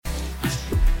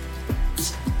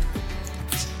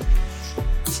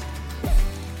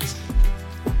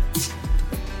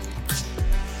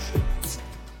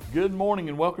Good morning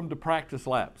and welcome to Practice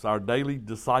Laps, our daily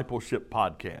discipleship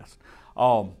podcast.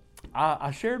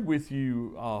 I shared with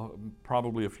you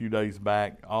probably a few days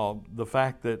back the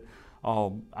fact that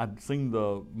I'd seen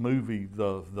the movie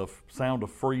The Sound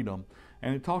of Freedom,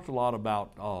 and it talked a lot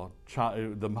about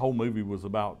the whole movie was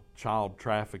about child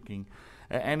trafficking,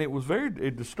 and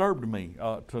it disturbed me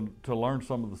to learn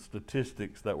some of the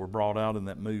statistics that were brought out in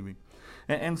that movie.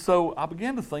 And so I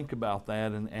began to think about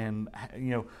that, and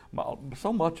you know,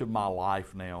 so much of my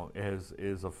life now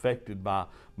is affected by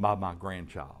my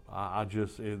grandchild.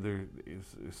 There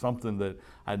is something that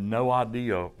I had no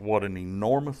idea what an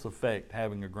enormous effect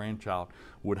having a grandchild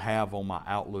would have on my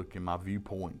outlook and my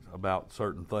viewpoint about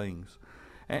certain things.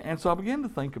 And so I began to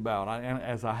think about, and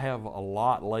as I have a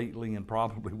lot lately and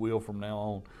probably will from now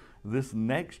on, this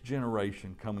next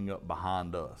generation coming up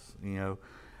behind us, you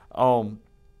know.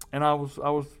 And I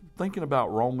was thinking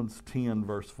about Romans 10,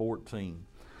 verse 14.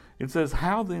 It says,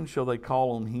 "How then shall they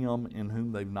call on him in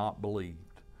whom they've not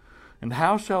believed? And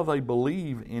how shall they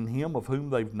believe in him of whom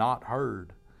they've not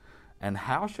heard? And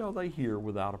how shall they hear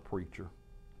without a preacher?"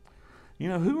 You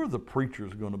know, who are the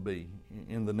preachers going to be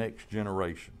in the next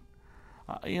generation?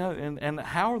 And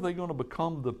how are they going to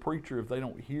become the preacher if they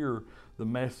don't hear the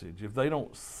message, if they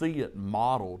don't see it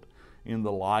modeled in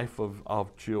the life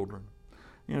of children?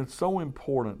 You know, it's so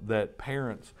important that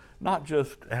parents, not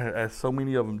just as so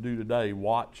many of them do today,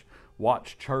 watch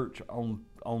church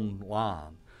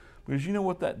online, because you know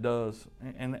what that does,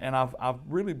 and I've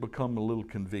really become a little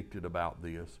convicted about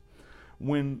this.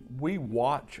 When we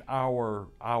watch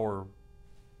our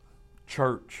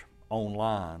church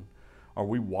online, or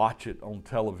we watch it on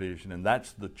television, and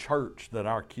that's the church that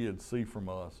our kids see from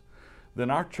us,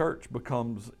 then our church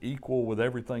becomes equal with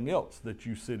everything else that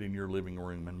you sit in your living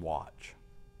room and watch.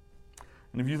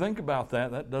 And if you think about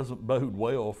that, that doesn't bode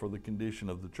well for the condition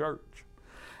of the church.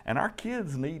 And our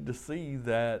kids need to see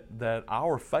that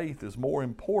our faith is more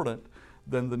important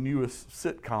than the newest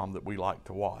sitcom that we like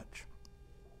to watch,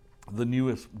 the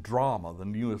newest drama, the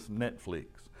newest Netflix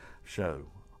show.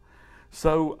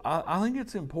 So I think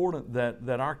it's important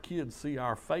that our kids see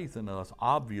our faith in us,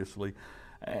 obviously.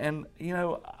 And, you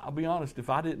know, I'll be honest, if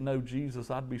I didn't know Jesus,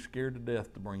 I'd be scared to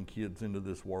death to bring kids into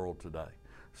this world today.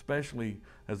 Especially,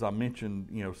 as I mentioned,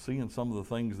 you know, seeing some of the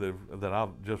things that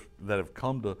have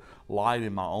come to light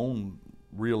in my own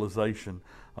realization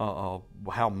of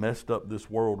how messed up this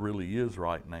world really is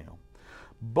right now.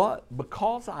 But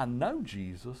because I know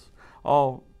Jesus,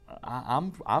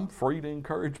 I'm free to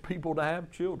encourage people to have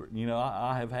children. You know,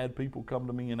 I have had people come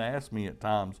to me and ask me at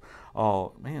times,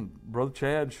 "Man, Brother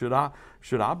Chad, should my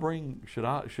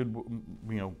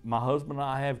husband and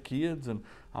I have kids?" And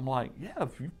I'm like, "Yeah,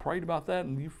 if you've prayed about that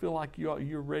and you feel like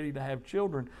you're ready to have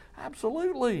children,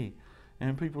 absolutely."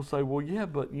 And people say, "Well, yeah,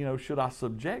 but you know, should I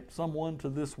subject someone to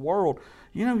this world?"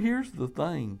 You know, here's the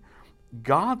thing.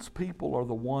 God's people are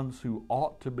the ones who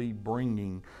ought to be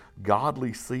bringing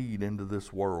godly seed into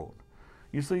this world.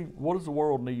 You see, what does the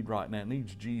world need right now? It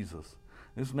needs Jesus.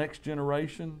 This next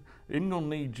generation isn't going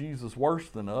to need Jesus worse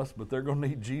than us, but they're going to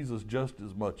need Jesus just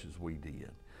as much as we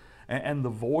did. And the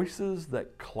voices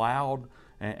that cloud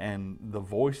and the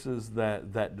voices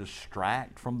that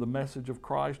distract from the message of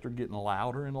Christ are getting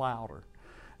louder and louder.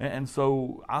 And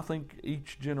so I think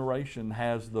each generation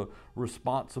has the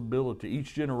responsibility,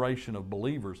 each generation of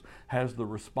believers has the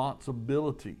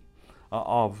responsibility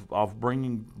of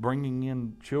bringing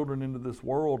in children into this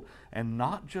world, and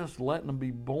not just letting them be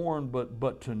born,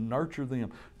 but to nurture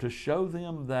them, to show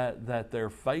them that their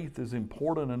faith is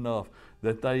important enough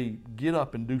that they get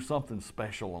up and do something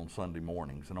special on Sunday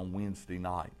mornings and on Wednesday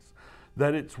nights,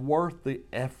 that it's worth the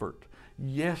effort.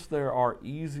 Yes, there are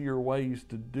easier ways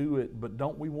to do it, but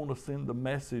don't we want to send the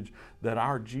message that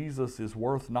our Jesus is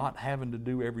worth not having to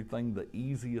do everything the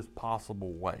easiest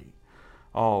possible way?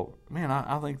 Oh, man,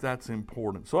 I think that's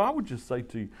important. So I would just say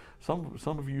to you, some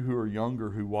of you who are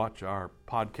younger who watch our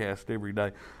podcast every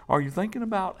day, are you thinking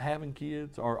about having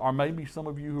kids? Or maybe some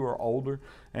of you who are older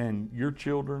and your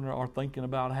children are thinking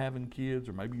about having kids,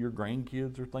 or maybe your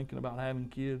grandkids are thinking about having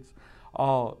kids.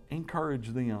 Encourage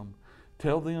them.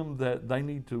 Tell them that they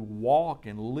need to walk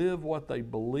and live what they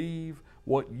believe,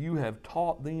 what you have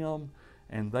taught them,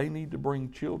 and they need to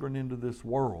bring children into this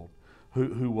world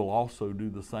who will also do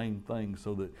the same thing,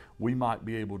 so that we might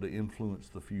be able to influence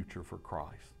the future for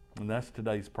Christ. And that's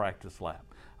today's practice lap.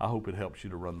 I hope it helps you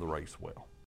to run the race well.